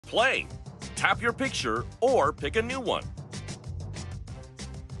play. Tap your picture or pick a new one.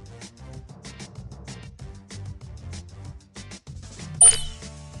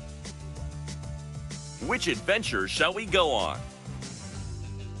 Which adventure shall we go on?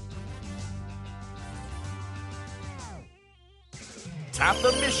 Tap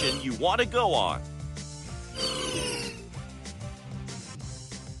the mission you want to go on.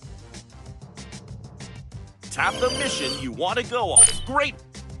 Tap the mission you want to go on. Great!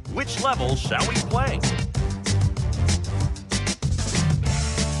 Which level shall we play?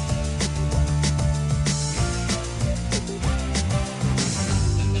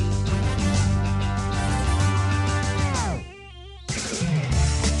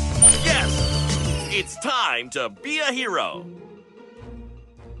 Yes! It's time to be a hero!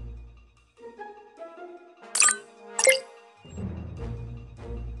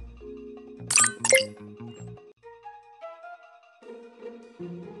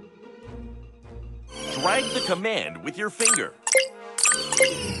 Drag the command with your finger.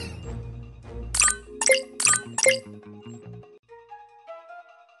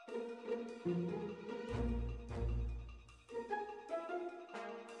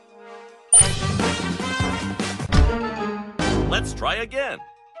 Let's try again.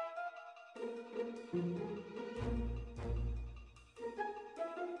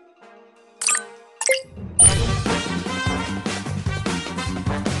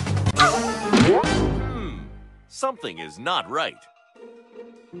 Something is not right.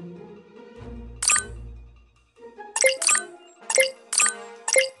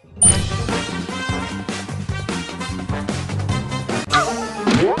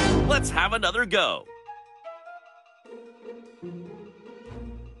 Let's have another go.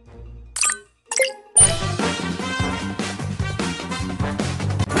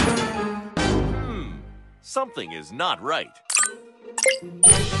 Something is not right.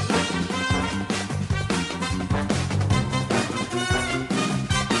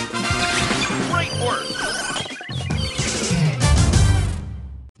 Great work!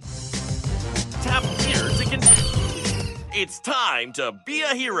 Tap here to continue. It's time to be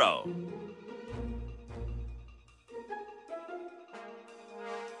a hero.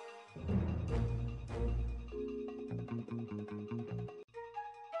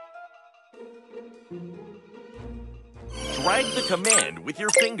 Drag the command with your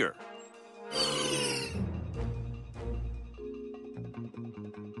finger.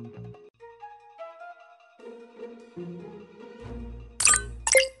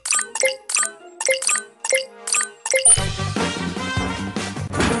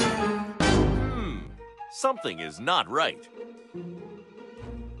 Something is not right.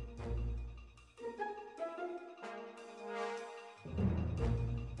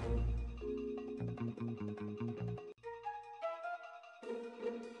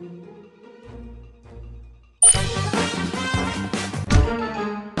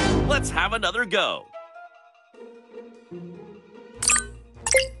 Let's have another go.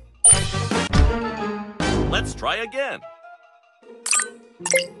 Let's try again.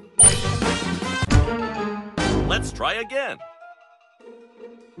 Let's try again.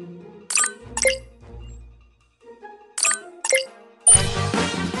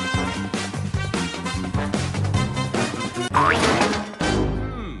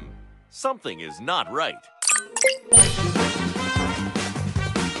 Something is not right.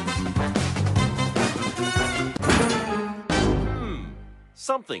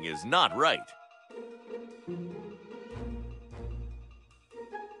 Something is not right.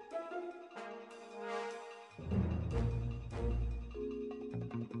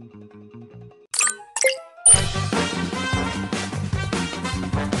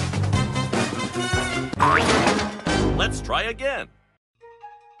 Let's try again.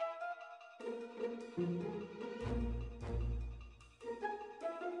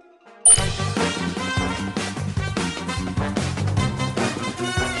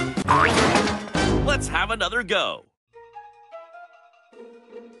 Let's have another go.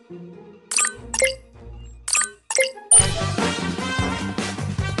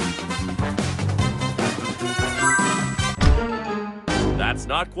 That's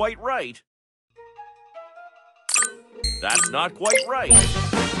not quite right. That's not quite right.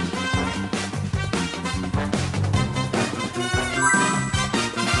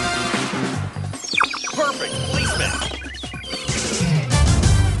 Perfect placement.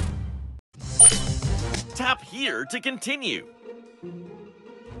 Tap here to continue.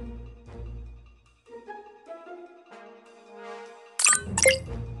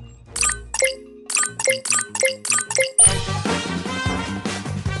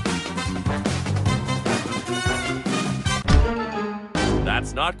 That's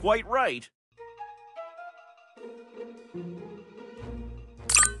That's not quite right.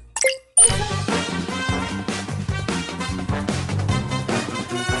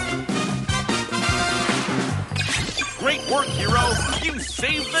 Great work, hero! You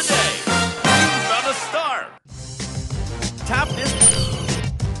saved the day! You found a star! Tap this.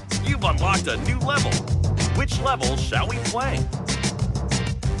 You've unlocked a new level. Which level shall we play?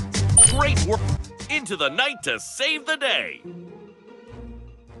 Great work! Into the night to save the day!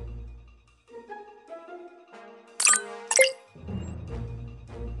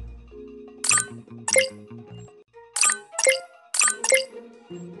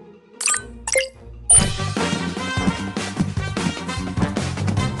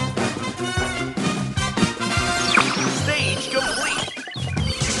 Stage complete!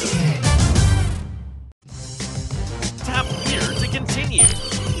 Tap here to continue.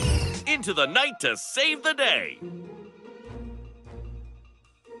 Into the night to save the day!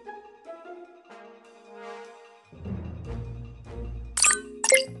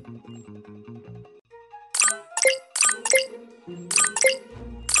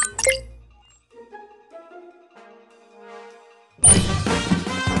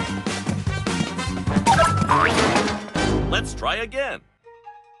 Let's try again.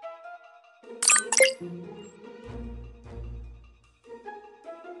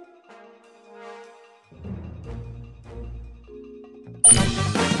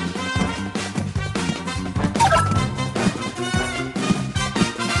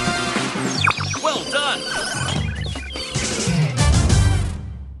 Well done!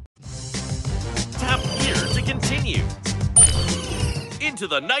 Tap here to continue. Into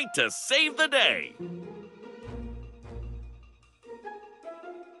the night to save the day!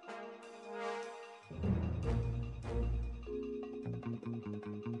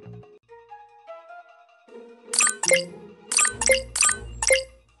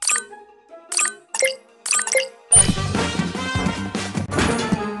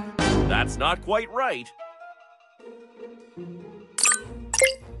 That's not quite right.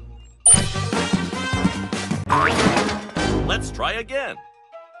 Let's try again.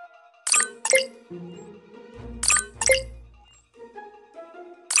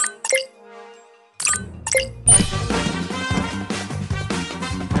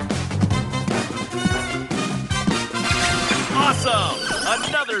 Awesome!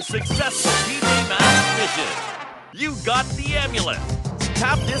 Another successful PJ Masks mission. You got the amulet.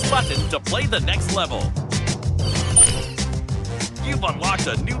 Tap this button to play the next level. You've unlocked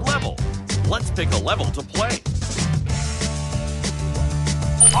a new level. Let's pick a level to play.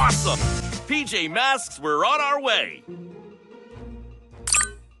 Awesome! PJ Masks, we're on our way.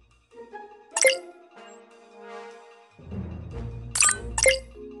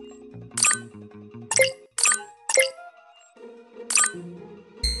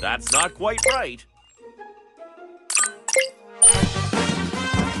 That's not quite right.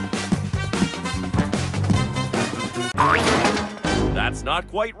 That's not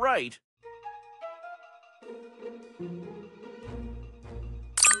quite right.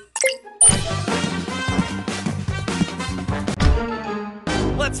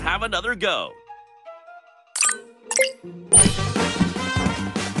 Let's have another go.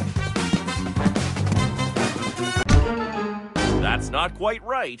 That's not quite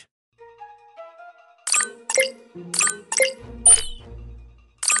right.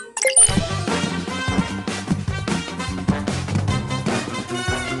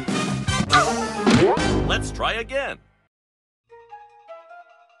 Let's try again.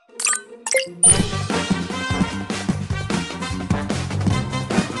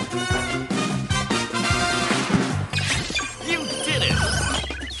 You did it!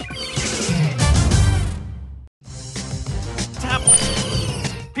 Tap.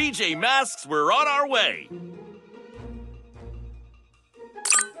 PJ Masks, we're on our way.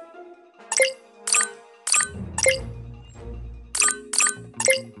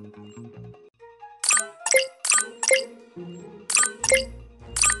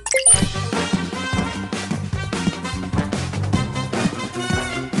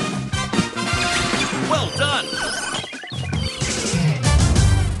 Well done!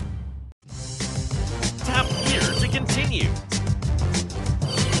 Tap here to continue.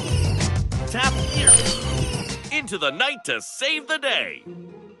 Tap here. Into the night to save the day.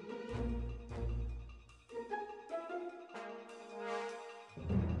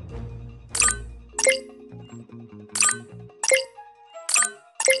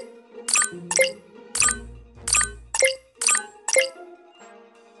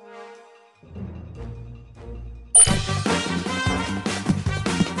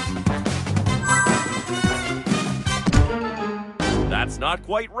 That's not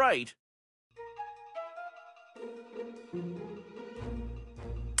quite right.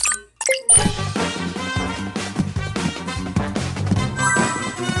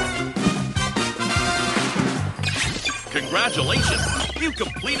 Congratulations! You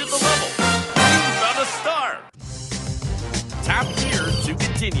completed the level! You found a star! Tap here to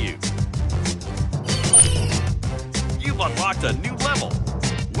continue. You've unlocked a new level.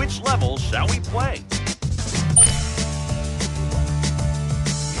 Which level shall we play?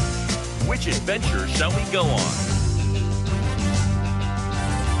 Which adventure shall we go on?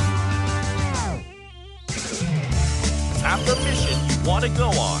 Tap the mission you want to go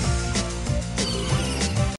on.